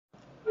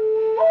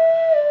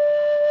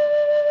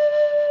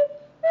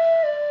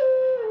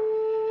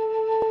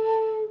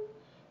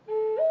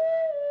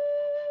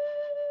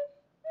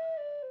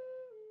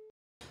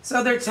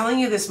So they're telling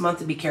you this month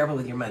to be careful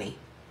with your money.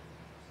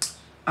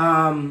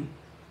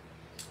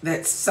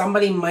 That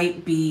somebody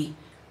might be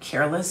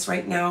careless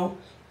right now,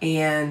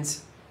 and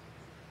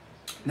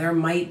there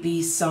might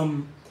be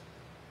some,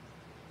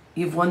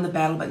 you've won the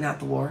battle but not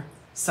the war.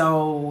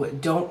 So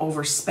don't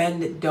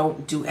overspend,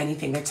 don't do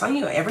anything. They're telling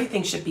you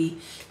everything should be,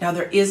 now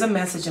there is a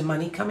message of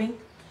money coming,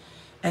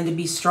 and to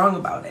be strong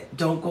about it.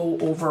 Don't go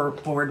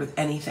overboard with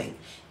anything.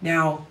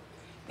 Now,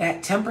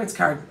 that Temperance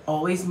card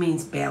always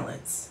means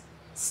balance.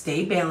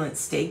 Stay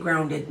balanced, stay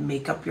grounded,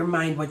 make up your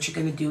mind what you're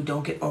going to do.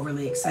 Don't get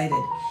overly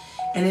excited.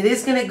 And it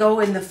is going to go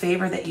in the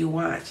favor that you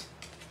want.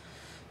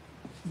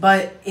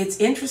 But it's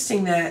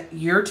interesting that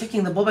you're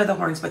taking the bull by the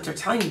horns, but they're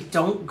telling you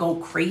don't go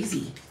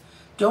crazy.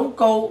 Don't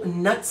go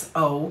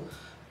nuts-o,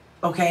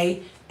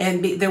 okay?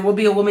 And there will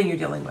be a woman you're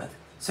dealing with.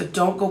 So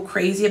don't go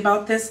crazy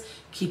about this.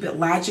 Keep it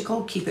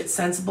logical, keep it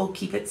sensible,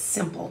 keep it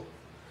simple.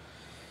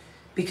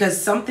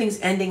 Because something's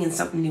ending and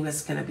something new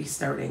is going to be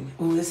starting.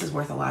 Ooh, this is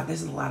worth a lot.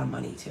 This is a lot of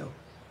money too.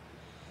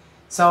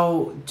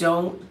 So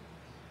don't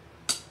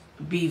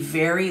be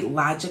very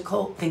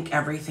logical. Think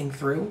everything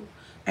through.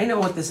 I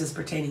know what this is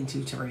pertaining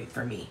to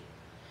for me.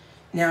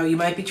 Now, you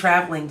might be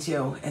traveling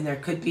too, and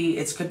it could be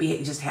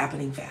just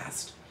happening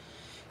fast.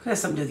 Could have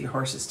something to do with your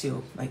horses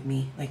too, like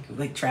me,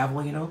 like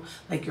travel, you know,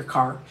 like your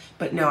car.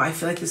 But no, I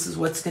feel like this is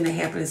what's going to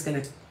happen. Is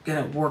going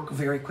to work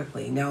very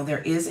quickly. Now,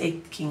 there is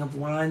a King of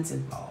Wands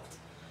involved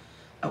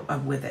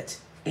with it,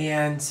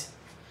 and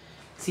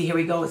see, here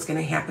we go. It's going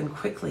to happen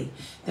quickly.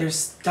 There's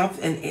stuff,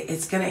 and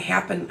it's going to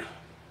happen.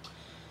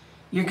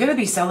 You're going to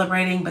be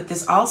celebrating, but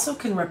this also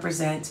can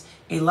represent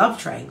a love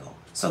triangle.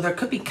 So there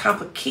could be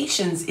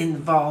complications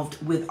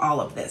involved with all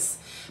of this,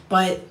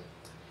 but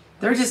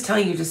they're just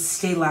telling you to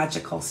stay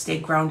logical, stay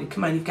grounded.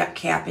 Come on, you've got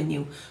Cap in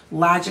you.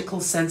 Logical,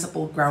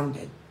 sensible,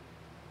 grounded.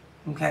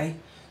 Okay?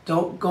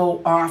 Don't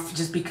go off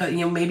just because, you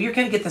know, maybe you're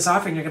going to get this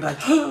offer and you're going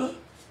to be like,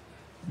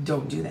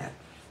 don't do that.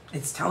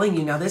 It's telling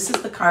you. Now, this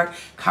is the card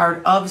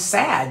of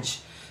Sag.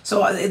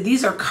 So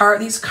these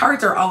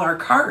cards are all our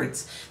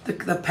cards. The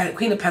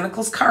Queen of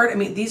Pentacles card, I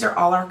mean, these are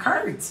all our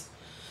cards.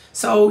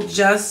 So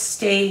just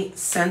stay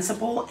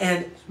sensible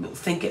and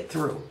think it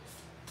through.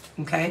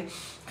 Okay?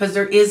 Because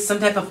there is some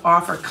type of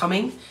offer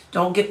coming.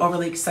 Don't get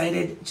overly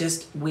excited.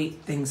 Just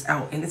wait things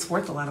out. And it's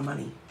worth a lot of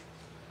money.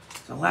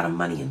 There's a lot of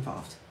money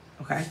involved.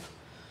 Okay?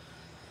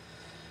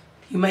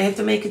 You might have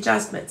to make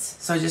adjustments.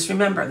 So just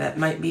remember, that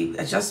might be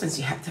adjustments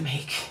you have to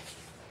make.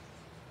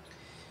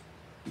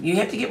 You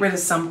have to get rid of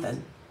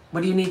something.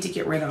 What do you need to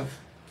get rid of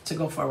to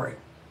go forward?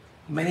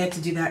 You might have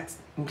to do that.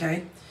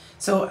 Okay?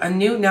 So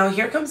now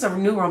here comes a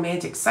new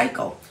romantic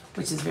cycle,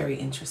 which is very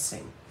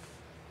interesting.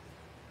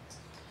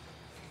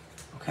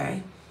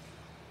 Okay?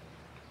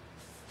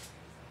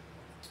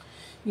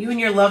 You and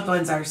your loved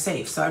ones are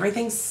safe. So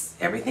everything's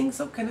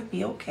going to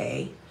be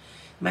okay.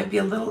 Might be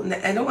a little,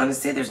 I don't want to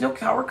say there's no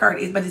Tower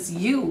card, but it's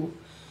you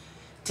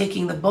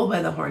taking the bull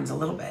by the horns a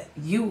little bit.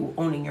 You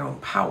owning your own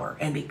power.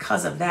 And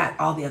because of that,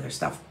 all the other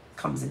stuff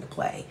comes into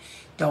play.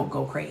 Don't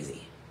go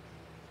crazy.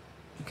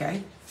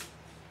 Okay?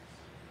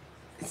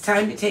 It's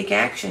time to take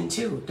action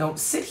too. Don't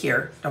sit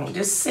here. Don't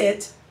just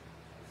sit.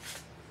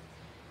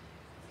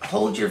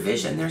 Hold your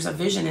vision. There's a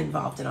vision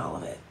involved in all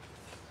of it.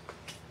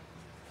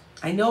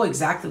 I know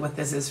exactly what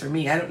this is for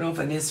me. I don't know if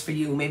it is for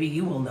you. Maybe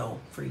you will know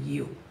for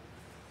you.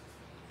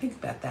 Think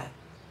about that.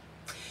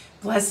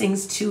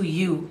 Blessings to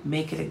you.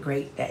 Make it a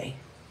great day.